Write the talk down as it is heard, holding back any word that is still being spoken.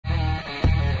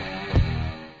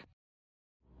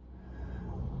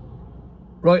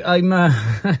Right, I'm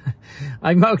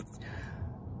I'm out.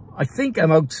 I think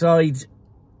I'm outside.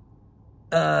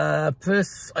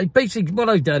 Basically what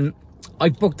I've done, I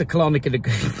booked a colonic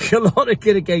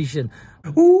irrigation.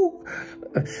 Ooh.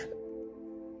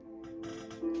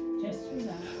 Just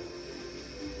relax.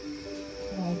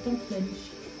 No, don't flinch.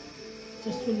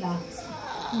 Just relax.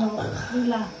 No,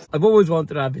 relax. I've always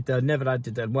wanted to have it done, never had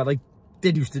it done. Well, I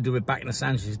did used to do it back in the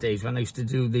Sanchez days when I used to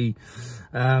do the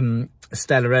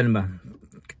Stella Enema.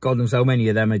 God knows how many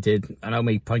of them I did and how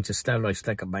many pints of Stella I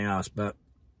stuck up my ass, but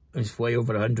it's way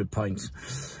over 100 pints.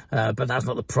 But that's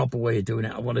not the proper way of doing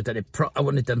it. I want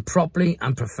it done properly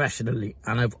and professionally,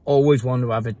 and I've always wanted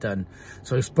to have it done.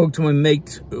 So I spoke to my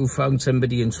mate who found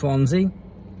somebody in Swansea.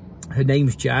 Her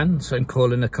name's Jan, so I'm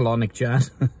calling her Colonic Jan.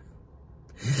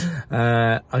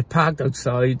 I parked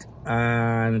outside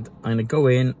and I'm gonna go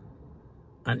in,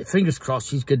 and fingers crossed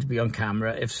she's good to be on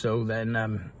camera. If so,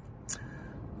 then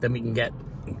we can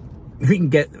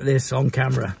get this on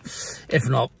camera. If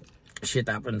not, shit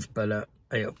happens. But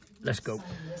hey, let's go. Sign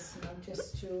this now,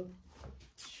 just to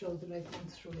show that I've gone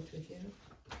through it with you.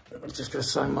 I'm just gonna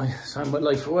sign my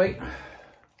life away.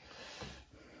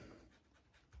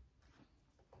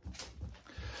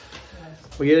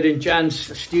 We're here in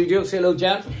Jan's studio. Say hello,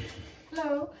 Jan.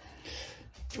 Hello.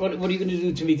 What are you going to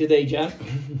do to me today, Jan?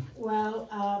 Well,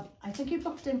 I think you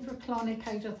booked in for Colonic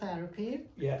Hydrotherapy.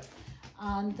 Yeah.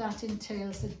 And that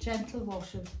entails a gentle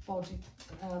wash of body,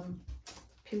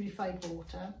 purified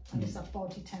water, and it's at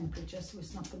body temperature, so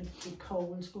it's not going to be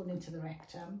cold going into the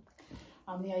rectum.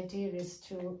 And the idea is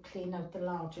to clean out the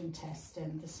large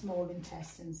intestine. The small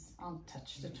intestines aren't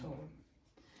touched at all.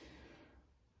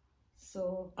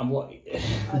 So, and what?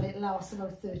 And it lasts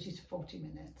about 30 to 40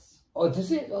 minutes. Oh,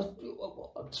 does it? So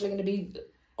I'm going to be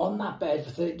on that bed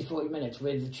for 30 to 40 minutes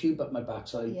with the tube up my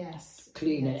backside. Yes.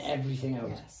 Cleaning everything out.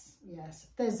 Yes, yes.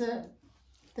 There's a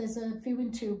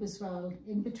viewing tube as well.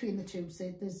 In between the tubes,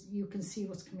 you can see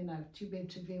what's coming out. You'll be able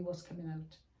to view what's coming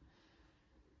out.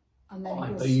 And then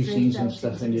I bet you've seen some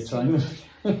stuff in your time.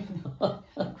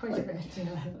 Quite a bit,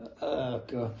 yeah. Oh,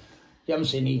 God. You haven't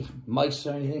seen any mice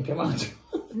or anything come out?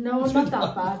 No, not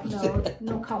that bad. No,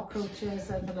 no cockroaches,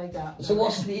 anything like that. So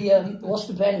what's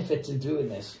the benefit to doing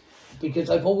this? Because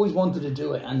I've always wanted to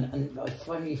do it, and I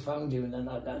finally found you,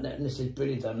 and this is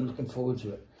brilliant. I'm looking forward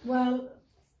to it. Well,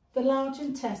 the large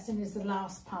intestine is the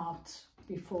last part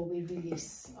before we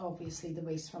release, obviously, the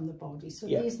waste from the body. So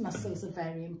these muscles are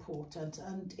very important,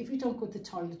 and if you don't go to the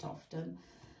toilet often,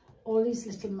 all these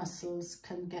little muscles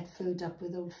can get filled up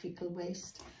with old fecal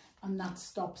waste, and that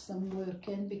stops them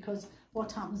working, because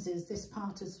what happens is this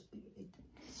part is,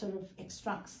 it sort of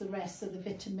extracts the rest of the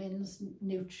vitamins,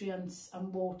 nutrients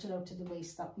and water out of the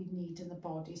waste that we need in the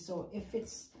body. So if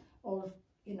it's all,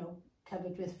 you know,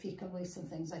 covered with fecal waste and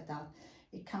things like that,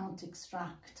 it can't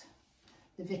extract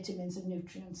the vitamins and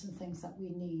nutrients and things that we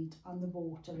need, and the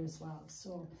water as well.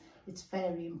 So it's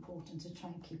very important to try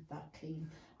and keep that clean.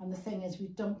 And the thing is, we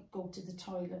don't go to the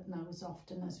toilet now as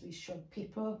often as we should.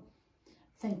 People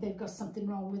think they've got something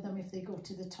wrong with them if they go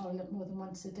to the toilet more than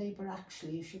once a day, but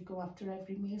actually you should go after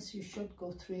every meal. So you should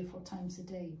go 3 or 4 times a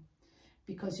day,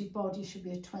 because your body should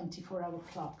be a 24-hour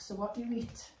clock. So what you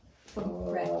eat for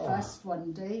breakfast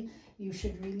one day, you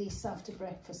should release after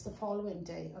breakfast the following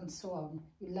day, and so on.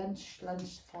 Your lunch the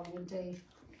following day,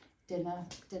 dinner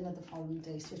the following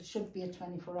day. So it should be a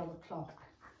 24-hour clock.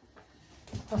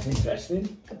 That's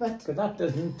interesting. But that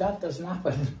doesn't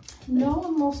happen.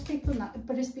 No, most people not.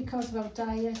 But it's because of our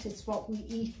diet. It's what we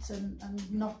eat and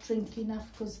not drink enough,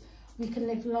 because we can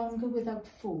live longer without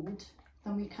food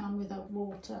than we can without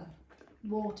water.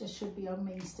 Water should be our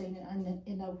mainstay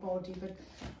in our body. But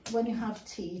when you have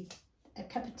tea, a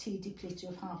cup of tea depletes you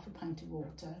of half a pint of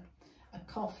water. A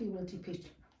coffee will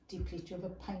deplete you of a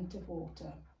pint of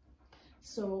water.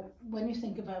 So when you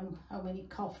think about how many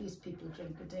coffees people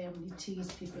drink a day, how many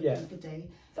teas people drink a day,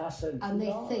 and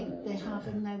they think they're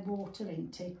having their water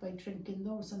intake by drinking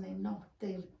those, and they're not.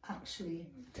 They're actually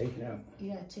taking it out.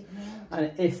 Yeah, taking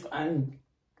it out. And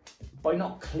by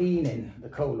not cleaning the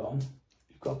colon,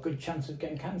 you've got a good chance of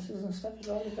getting cancers and stuff as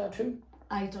well. Is that true?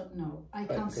 I don't know. I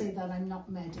can't say that. I'm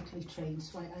not medically trained,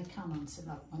 so I can't answer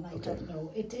that one. I don't know.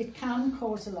 It can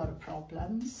cause a lot of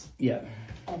problems. Yeah.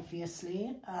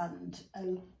 Obviously, and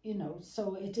you know,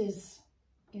 so it is,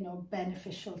 you know,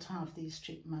 beneficial to have these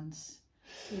treatments.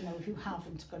 You know, if you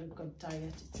haven't got a good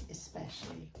diet, it's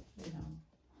especially, you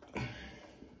know.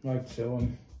 Right. So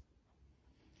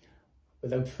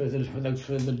without further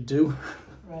ado.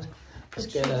 Right. Let's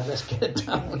get it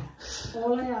down.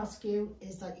 All I ask you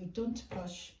is that you don't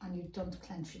push and you don't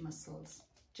clench your muscles.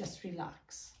 Just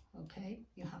relax, okay?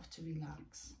 You have to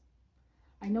relax.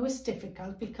 I know it's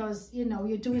difficult because, you know,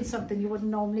 you're doing something you wouldn't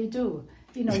normally do.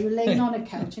 You know, you're laying on a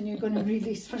couch and you're going to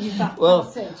release from your back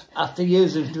passage. After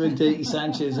years of doing dirty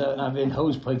Sanchez out and having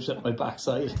hose pipes up my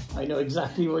backside, I know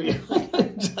exactly what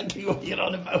you're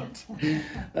on about.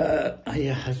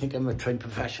 Yeah, I think I'm a trained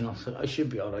professional, so I should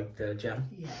be all right, Jan.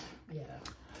 Yeah.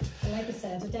 But like I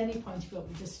said, at any point if you want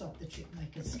me to stop the treatment,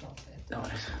 I can stop it. All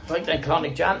right. Right then,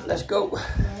 Colonic, Jan, let's go.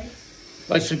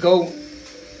 Right. So go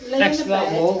next to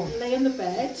that wall. Lay on the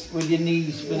bed. With your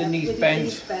knees, with the knees with bent. Your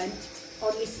knees bent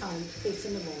on your side,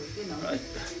 facing the wall, you know. Right.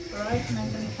 Alright, and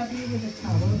I'm going to cover you with a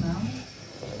towel now.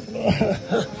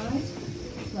 Alright.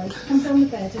 Right, come down the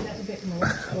bed a little bit more.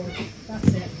 So that's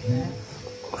it there.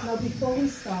 Now before we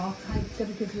start, I've got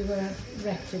to give you a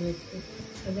rectal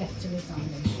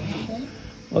examination, okay?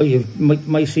 Oh, you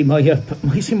might see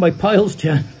my piles,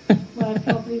 Jan. Well, I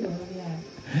probably will, yeah.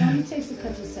 It only takes a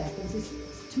couple of seconds. It's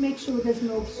to make sure there's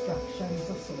no obstructions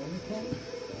or so, okay?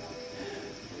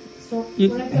 So what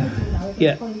I'm going to do now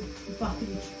is pull the back of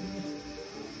your tube.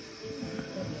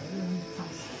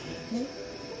 Okay?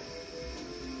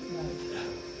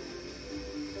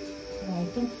 Right,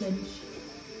 don't flinch.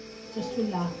 Just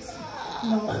relax.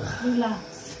 No, relax.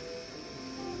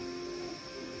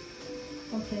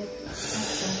 Okay.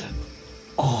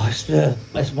 Oh,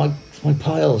 it's my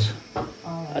piles.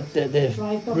 They're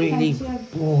right, really.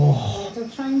 Oh. Right, I'll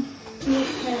try and do it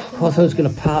carefully. I thought I was going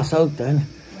to pass out then.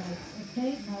 Right,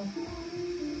 okay, now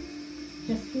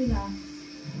just relax.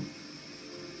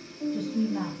 Just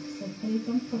relax, okay?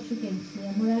 Don't push against me,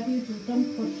 and whatever you do, don't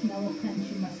push now or clench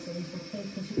your muscles, okay?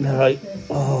 Because you right.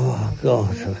 Oh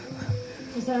God. Okay?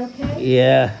 Is that okay?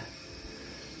 Yeah.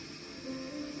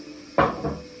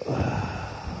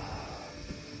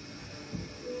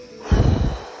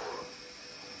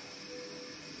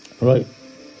 Right.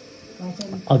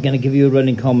 I'm going to give you a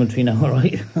running commentary now, all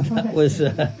right? That was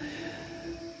that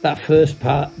first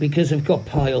part, because I've got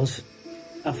piles.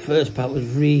 That first part was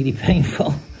really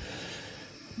painful.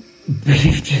 But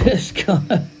you've just got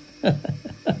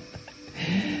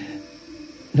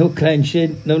no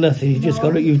clenching, no nothing. You've just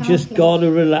got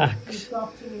to relax. You've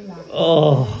got to relax.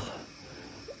 Oh.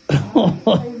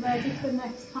 Are you ready for the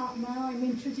next part now? I'm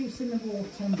introducing the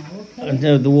water now, okay? I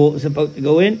know the water's about to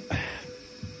go in.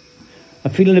 I'm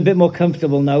feeling a bit more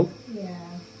comfortable now. Yeah,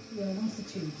 once the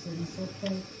tube's in, it's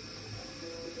okay.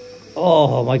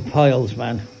 Oh, my piles,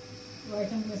 man.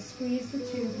 Right, I'm going to squeeze the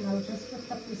tube now just for a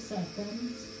couple of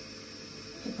seconds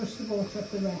to push the water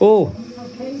up the rectum. Oh.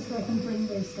 Okay, so I can bring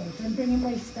waste out. I'm bringing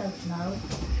waste out now.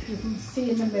 You can see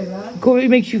in the mirror. It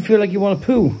makes you feel like you want to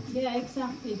poo. Yeah,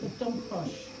 exactly, but don't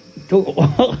push.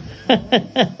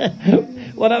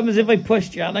 What happens if I push,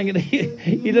 Jan?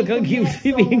 You look like you've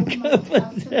been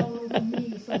covered.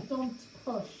 So don't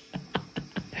push.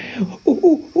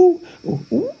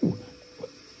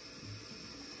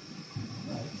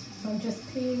 Right, so I'm just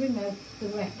clearing out the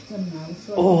rectum now.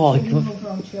 So I'm over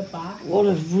onto your back. What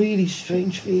a really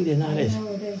strange feeling that is. I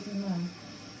know it is, isn't it?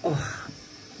 Oh.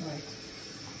 Right.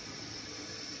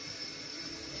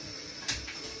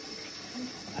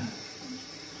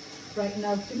 Right,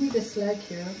 now give me this leg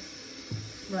here.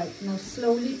 Right, now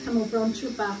slowly come over onto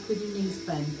your back with your knees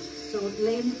bent. So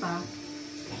lay on your back.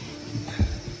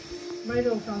 Right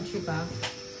over onto your back.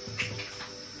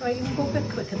 Right, you can go a bit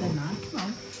quicker than that. Come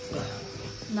on.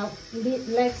 Now,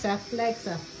 legs up, legs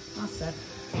up. That's it.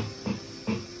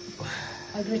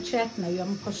 I'm going to check now. You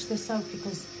haven't pushed this out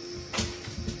because...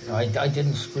 No, I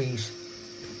didn't squeeze.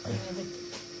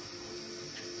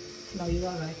 No, you're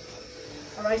all right.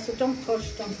 All right, so don't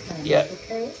push, don't clench, yeah.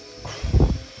 Okay?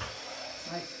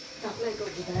 Right, that leg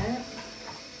over there.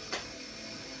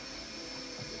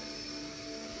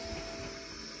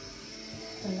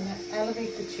 I'm going to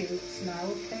elevate the tubes now,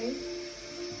 okay?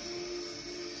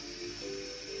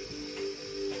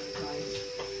 Right.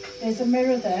 There's a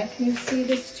mirror there. Can you see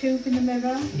this tube in the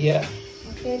mirror? Yeah.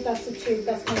 Okay, that's the tube.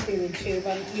 That's my viewing tube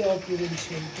and your viewing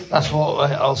tube. Okay? That's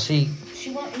what I'll see.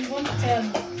 You want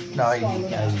no, here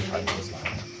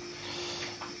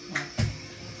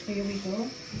we go.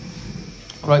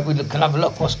 Right, we can have a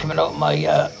look what's coming out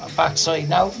my backside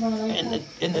now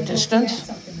in the distance.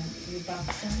 Something into your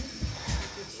backside.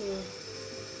 So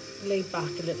lay back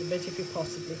a little bit if you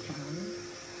possibly can.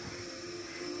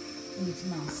 You need to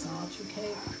massage,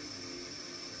 okay?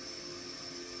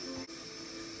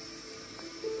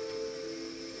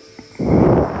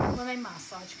 When I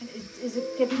massage, is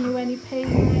it giving you any pain or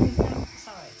anything? It's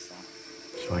alright, sir.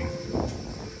 It's fine.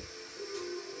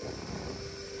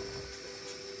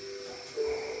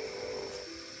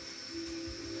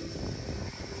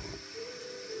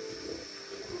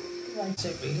 Right. That's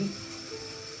it, really.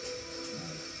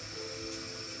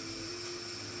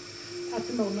 At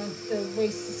the moment, the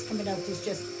waste that's coming out is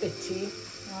just bitty.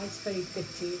 Right, it's very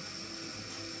bitty.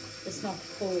 It's not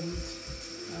formed.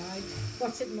 Right,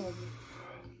 what's it normally?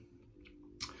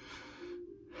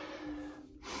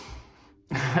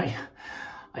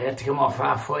 I had to come off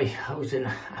halfway. I was in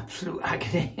absolute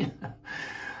agony.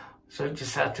 So I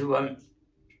just had to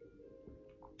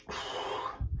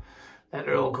let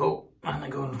it all go and then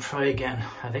go and try again,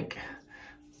 I think.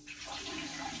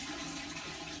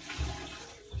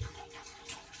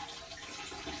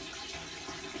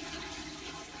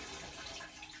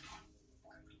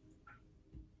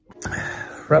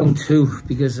 Round 2,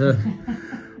 because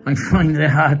I'm finding it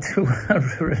hard to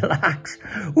relax.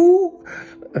 Ooh.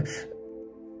 Just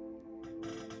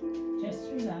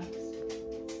relax.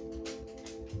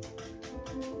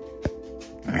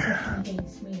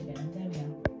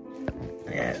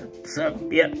 Yeah, so,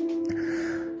 yeah.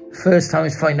 First time I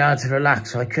was finding it hard to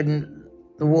relax, so I couldn't,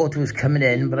 the water was coming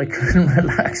in, but I couldn't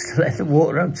relax to let the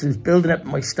water out, so it was building up in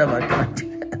my stomach.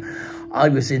 I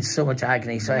was in so much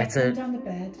agony, so I had to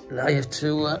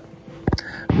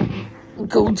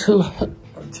go to,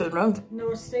 turn around.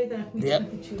 No, stay there. Yeah.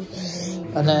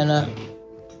 And then I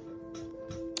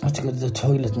had to go to the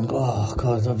toilet and go, oh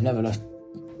God, I've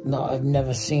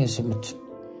never seen so much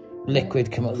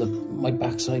liquid come out of my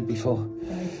backside before.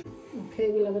 Right. Okay,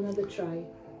 we'll have another try.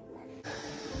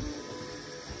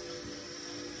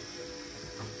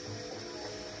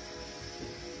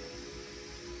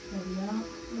 There we are.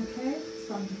 Okay, it's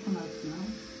starting to come out now.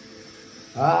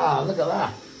 Ah, look at that.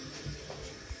 I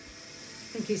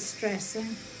think he's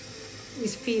stressing.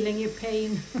 He's feeling your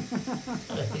pain.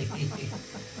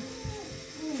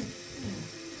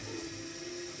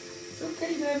 It's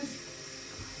okay, then.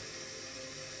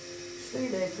 Stay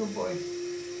there, good boy.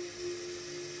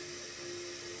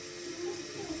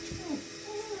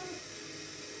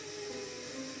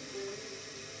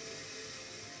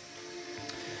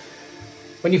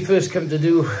 When you first come to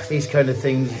do these kind of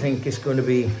things, you think it's going to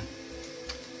be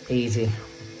easy. You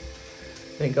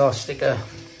think, oh, stick a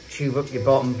tube up your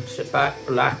bottom, sit back,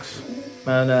 relax,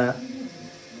 and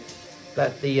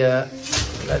let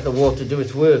the water do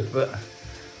its work. But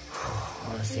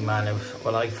honestly, man,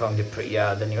 well, I found it pretty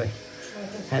hard anyway.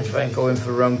 Hence why I'm going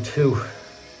for round 2.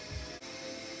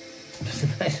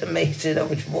 It's amazing how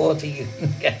much water you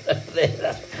can get up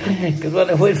there. Because when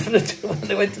I went to the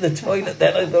toilet,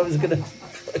 then I thought I was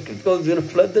gonna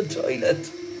flood the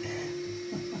toilet.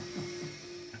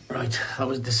 Right, that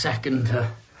was the second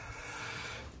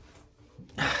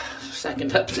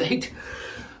update.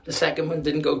 The second one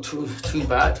didn't go too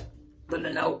bad, but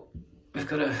now I've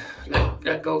got to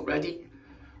let go. Ready?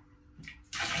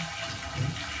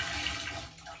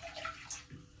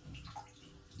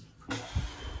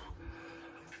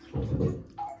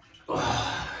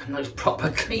 Oh, nice proper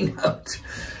clean out.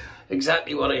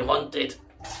 Exactly what I wanted.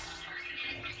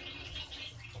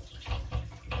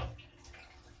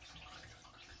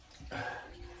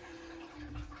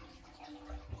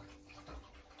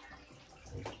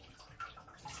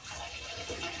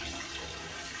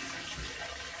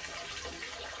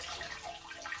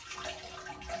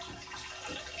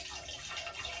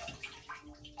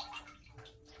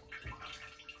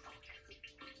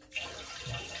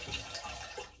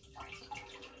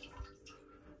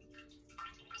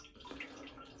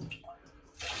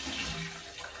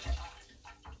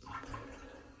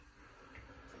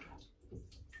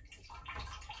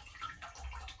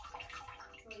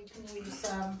 You can use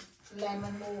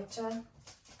lemon water.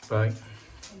 Right.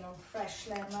 You know, fresh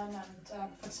lemon,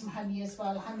 and put some honey as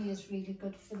well. Honey is really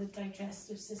good for the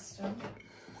digestive system.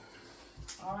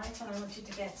 Alright, and I want you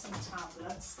to get some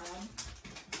tablets then.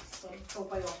 So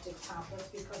probiotic tablets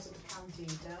because of the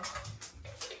candida.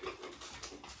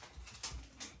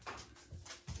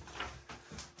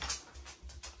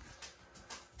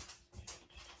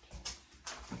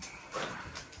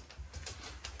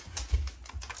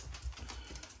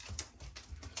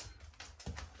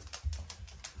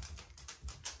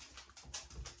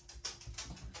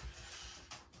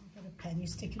 Pen, you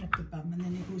stick it up the bum and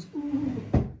then it goes, ooh.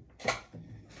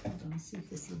 Hold on, see if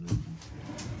this will work.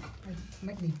 I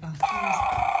might need batteries.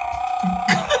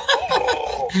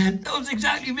 That was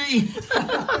exactly me.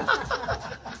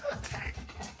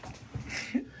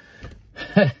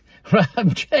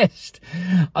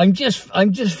 I'm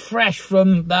just fresh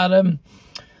from that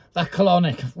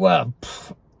colonic. Well,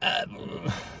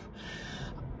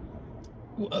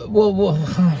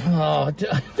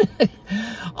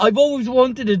 I've always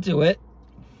wanted to do it,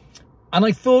 and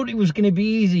I thought it was going to be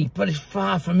easy, but it's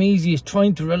far from easy. It's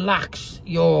trying to relax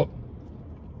your,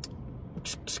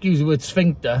 excuse the word,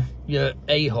 sphincter, your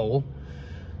a-hole.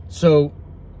 So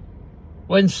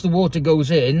once the water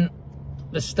goes in,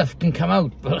 the stuff can come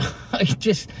out. But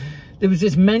there was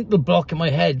this mental block in my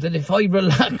head that if I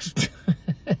relaxed,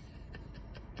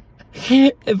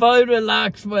 if I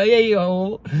relaxed my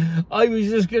a-hole, I was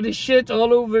just going to shit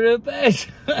all over her bed.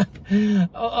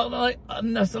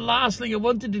 And that's the last thing I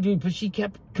wanted to do, but she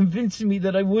kept convincing me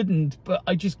that I wouldn't, but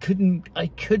I just couldn't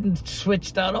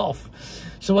switch that off.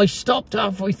 So I stopped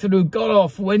halfway through, got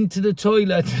off, went to the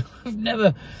toilet. I've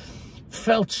never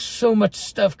felt so much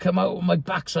stuff come out of my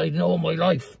backside in all my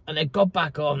life. And I got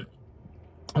back on,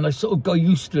 and I sort of got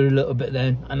used to it a little bit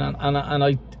then, and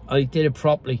I did it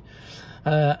properly.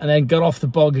 And then got off the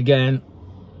bog again,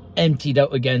 emptied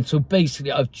out again. So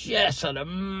basically I've just had a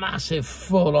massive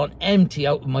full-on empty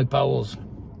out of my bowels.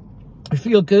 I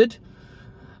feel good.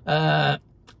 I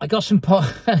got some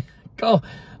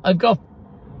I've got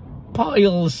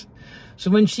piles. So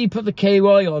when she put the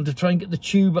KY on to try and get the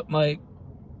tube up my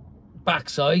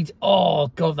backside, oh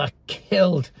god, that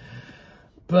killed.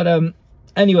 But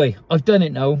anyway, I've done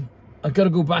it now. I've got to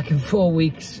go back in 4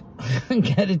 weeks and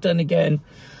get it done again.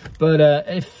 But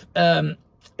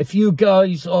if you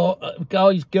guys, or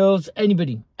guys, girls,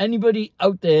 anybody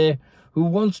out there who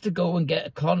wants to go and get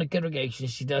a colonic irrigation,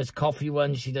 she does coffee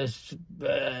ones, she does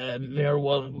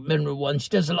mineral ones, she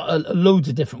does loads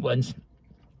of different ones.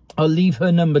 I'll leave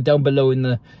her number down below in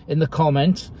the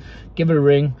comments. Give her a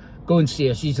ring, go and see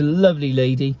her. She's a lovely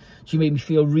lady. She made me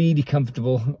feel really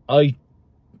comfortable.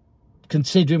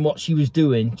 Considering what she was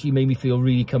doing, she made me feel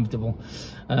really comfortable.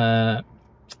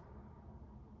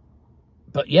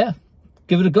 But yeah,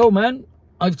 give it a go, man.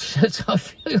 I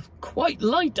feel quite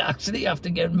light, actually, after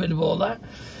getting rid of all that.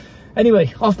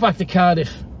 Anyway, off back to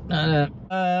Cardiff.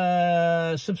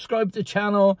 Subscribe to the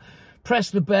channel,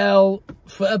 press the bell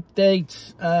for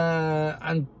updates,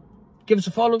 and give us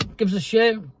a follow, give us a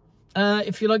share,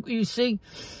 if you like what you see.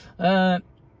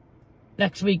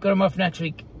 Next week, got him off next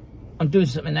week. I'm doing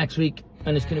something next week,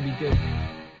 and it's going to be good.